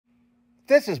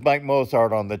This is Mike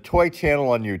Mozart on the Toy Channel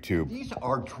on YouTube. These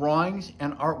are drawings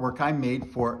and artwork I made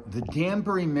for the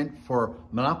Danbury Mint for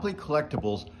Monopoly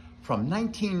Collectibles from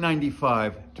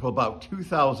 1995 to about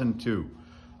 2002.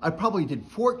 I probably did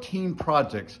 14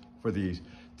 projects for these.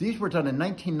 These were done in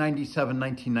 1997,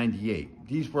 1998.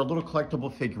 These were little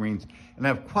collectible figurines, and I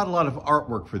have quite a lot of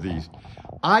artwork for these.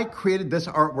 I created this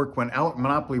artwork when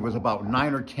Monopoly was about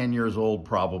 9 or 10 years old,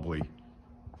 probably.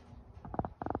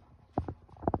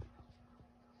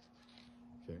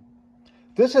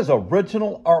 This is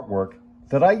original artwork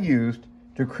that I used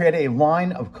to create a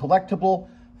line of collectible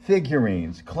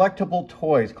figurines, collectible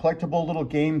toys, collectible little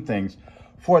game things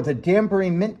for the Danbury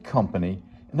Mint Company.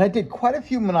 And I did quite a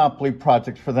few Monopoly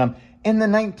projects for them in the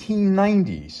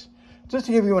 1990s. Just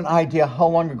to give you an idea how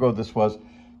long ago this was,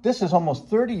 this is almost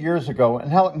 30 years ago,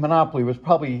 and Monopoly was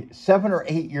probably 7 or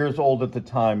 8 years old at the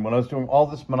time when I was doing all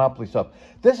this Monopoly stuff.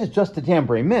 This is just the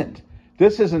Danbury Mint.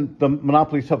 This isn't the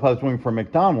Monopoly stuff I was doing for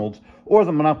McDonald's or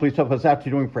the Monopoly stuff I was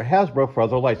actually doing for Hasbro for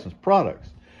other licensed products.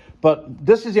 But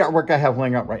this is the artwork I have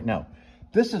laying out right now.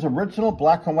 This is original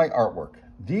black and white artwork.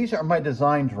 These are my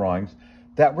design drawings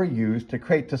that were used to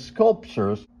create the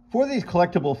sculptures for these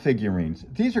collectible figurines.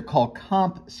 These are called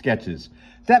comp sketches.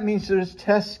 That means there's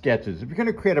test sketches. If you're going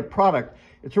to create a product,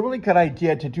 it's a really good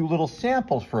idea to do little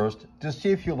samples first to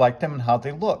see if you like them and how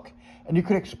they look. And you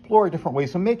can explore different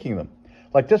ways of making them.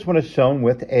 Like this one is shown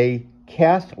with a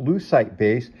cast lucite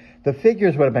base. The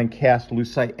figures would have been cast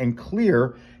lucite and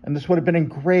clear, and this would have been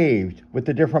engraved with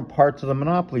the different parts of the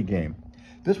Monopoly game.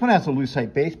 This one has a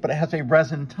lucite base, but it has a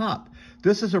resin top.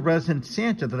 This is a resin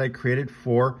Santa that I created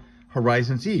for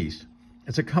Horizons East.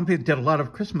 It's a company that did a lot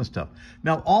of Christmas stuff.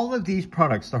 Now, all of these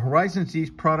products, the Horizons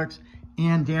East products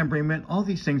and Danbury Mint, all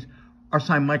these things are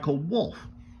signed Michael Wolfe.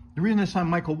 The reason I signed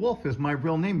Michael Wolfe is my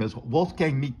real name is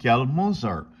Wolfgang Mikyáll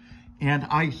Mozart. And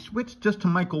I switched just to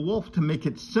Michael Wolfe to make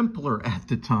it simpler at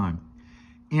the time.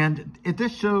 And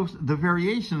this shows the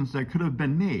variations that could have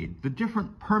been made, the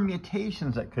different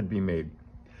permutations that could be made.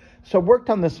 So I worked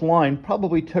on this line,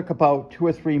 probably took about 2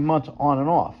 or 3 months on and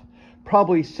off.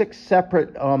 Probably 6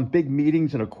 separate big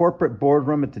meetings in a corporate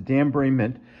boardroom at the Danbury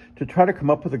Mint to try to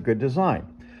come up with a good design.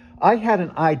 I had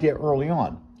an idea early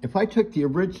on. If I took the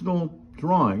original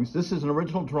drawings, this is an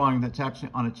original drawing that's actually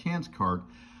on a chance card,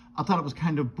 I thought it was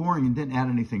kind of boring and didn't add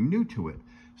anything new to it.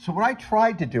 So what I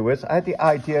tried to do is I had the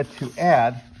idea to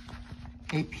add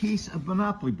a piece of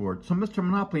Monopoly board. So Mr.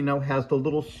 Monopoly now has the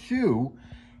little shoe,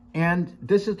 and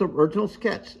this is the original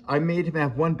sketch. I made him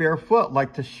have one bare foot,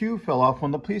 like the shoe fell off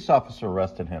when the police officer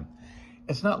arrested him.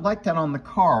 It's not like that on the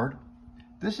card.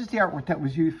 This is the artwork that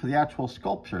was used for the actual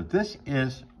sculpture. This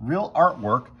is real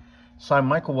artwork, signed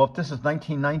Michael Wolfe. This is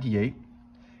 1998.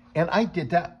 And I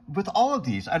did that with all of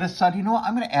these. I decided, you know what,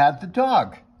 I'm going to add the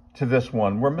dog to this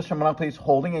one, where Mr. Monopoly is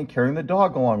holding and carrying the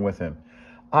dog along with him.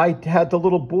 I had the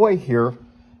little boy here.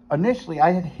 Initially,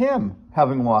 I had him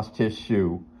having lost his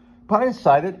shoe. But I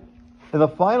decided in the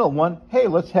final one, hey,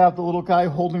 let's have the little guy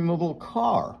holding the little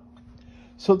car.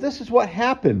 So this is what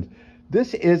happened.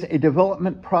 This is a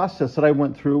development process that I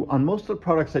went through on most of the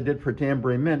products I did for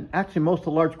Danbury Mint. Actually, most of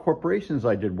the large corporations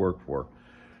I did work for.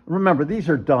 Remember, these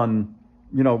are done,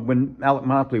 you know, when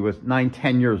Monopoly was 9,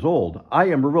 10 years old. I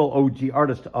am a real OG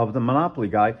artist of the Monopoly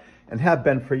guy and have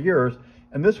been for years.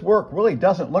 And this work really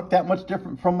doesn't look that much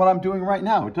different from what I'm doing right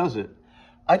now, does it?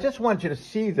 I just wanted you to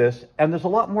see this, and there's a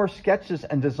lot more sketches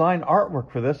and design artwork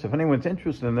for this. If anyone's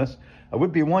interested in this, I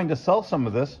would be willing to sell some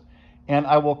of this, and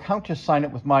I will countersign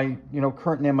it with my,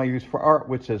 current name I use for art,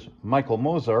 which is Michael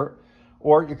Mozart,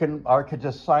 or I could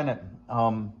just sign it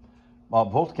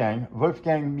Wolfgang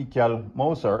Mikyáll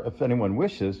Mozart, if anyone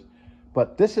wishes.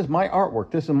 But this is my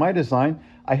artwork. This is my design.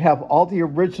 I have all the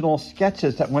original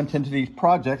sketches that went into these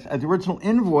projects. The original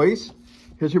invoice,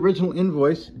 here's the original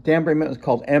invoice. Danbury Mint was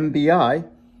called MBI.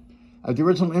 The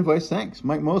original invoice, thanks,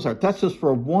 Mike Mozart. That's just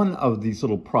for one of these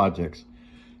little projects.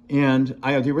 And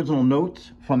I have the original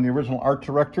notes from the original art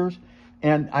directors.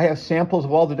 And I have samples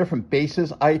of all the different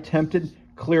bases I attempted.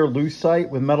 Clear lucite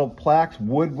with metal plaques,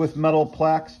 wood with metal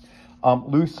plaques,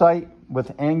 lucite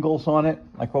with angles on it,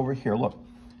 like over here, look.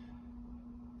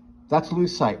 That's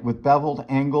lucite with beveled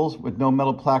angles with no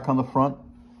metal plaque on the front.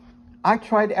 I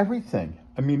tried everything.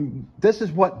 I mean, this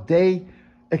is what they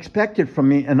expected from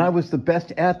me, and I was the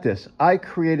best at this. I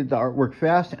created the artwork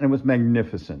fast, and it was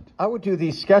magnificent. I would do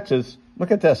these sketches.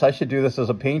 Look at this. I should do this as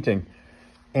a painting.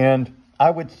 And I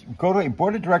would go to a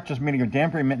board of directors meeting of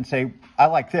Danbury Mint and say, I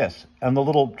like this. And the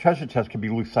little treasure chest could be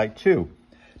lucite too.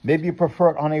 Maybe you prefer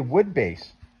it on a wood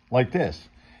base, like this.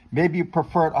 Maybe you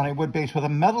prefer it on a wood base with a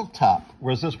metal top,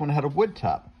 whereas this one had a wood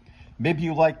top. Maybe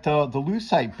you like the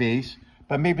lucite base,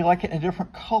 but maybe like it in a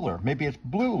different color. Maybe it's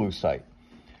blue lucite.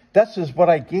 That's just what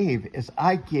I gave, is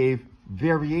I gave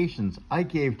variations. I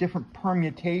gave different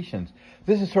permutations.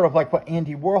 This is sort of like what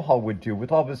Andy Warhol would do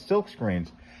with all of his silk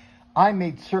screens. I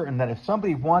made certain that if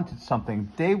somebody wanted something,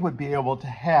 they would be able to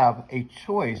have a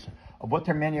choice of what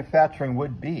their manufacturing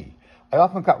would be. I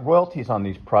often got royalties on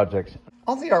these projects.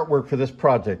 All the artwork for this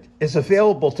project is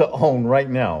available to own right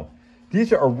now.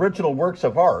 These are original works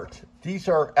of art. These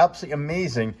are absolutely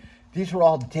amazing. These are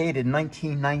all dated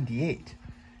 1998,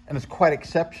 and it's quite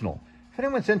exceptional. If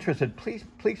anyone's interested,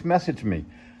 please message me.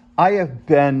 I have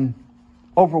been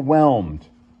overwhelmed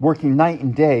working night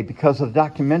and day because of the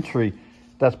documentary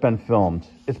that's been filmed.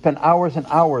 It's been hours and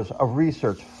hours of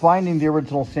research, finding the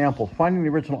original samples, finding the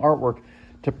original artwork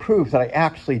to prove that I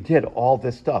actually did all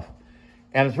this stuff.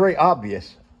 And it's very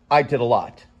obvious I did a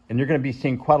lot. And you're going to be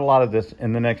seeing quite a lot of this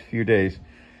in the next few days.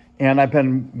 And I've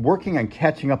been working on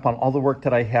catching up on all the work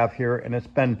that I have here, and it's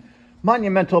been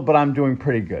monumental, but I'm doing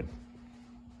pretty good.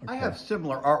 Okay. I have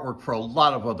similar artwork for a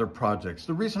lot of other projects.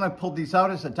 The reason I pulled these out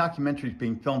is a documentary is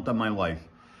being filmed on my life.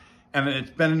 And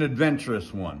it's been an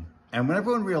adventurous one. And when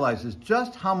everyone realizes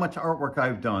just how much artwork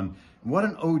I've done, what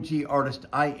an OG artist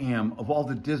I am of all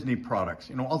the Disney products,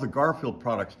 you know, all the Garfield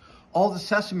products, all the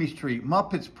Sesame Street,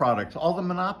 Muppets products, all the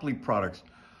Monopoly products.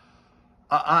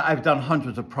 I've done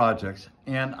hundreds of projects,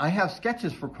 and I have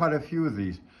sketches for quite a few of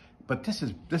these. But this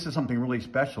is something really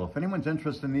special. If anyone's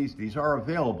interested in these are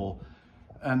available,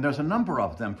 and there's a number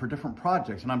of them for different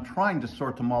projects, and I'm trying to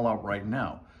sort them all out right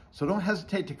now. So don't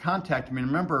hesitate to contact me.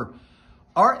 Remember,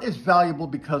 art is valuable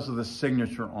because of the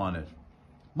signature on it.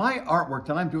 My artwork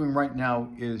that I'm doing right now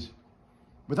is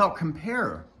without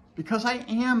compare, because I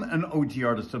am an OG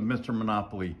artist of Mr.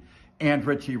 Monopoly and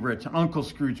Richie Rich and Uncle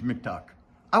Scrooge McDuck.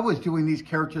 I was doing these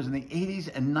characters in the 80s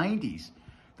and 90s,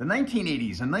 the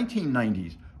 1980s and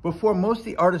 1990s, before most of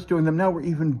the artists doing them now were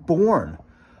even born.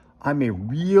 I'm a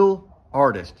real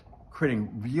artist creating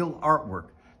real artwork.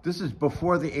 This is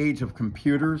before the age of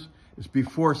computers. It's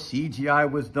before CGI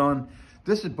was done.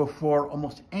 This is before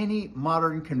almost any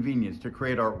modern convenience to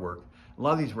create artwork. A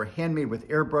lot of these were handmade with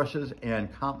airbrushes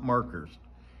and comp markers.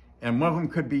 And one of them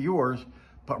could be yours.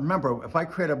 But remember, if I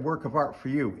create a work of art for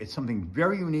you, it's something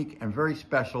very unique and very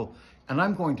special. And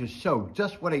I'm going to show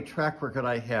just what a track record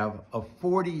I have of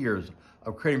 40 years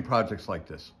of creating projects like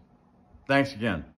this. Thanks again.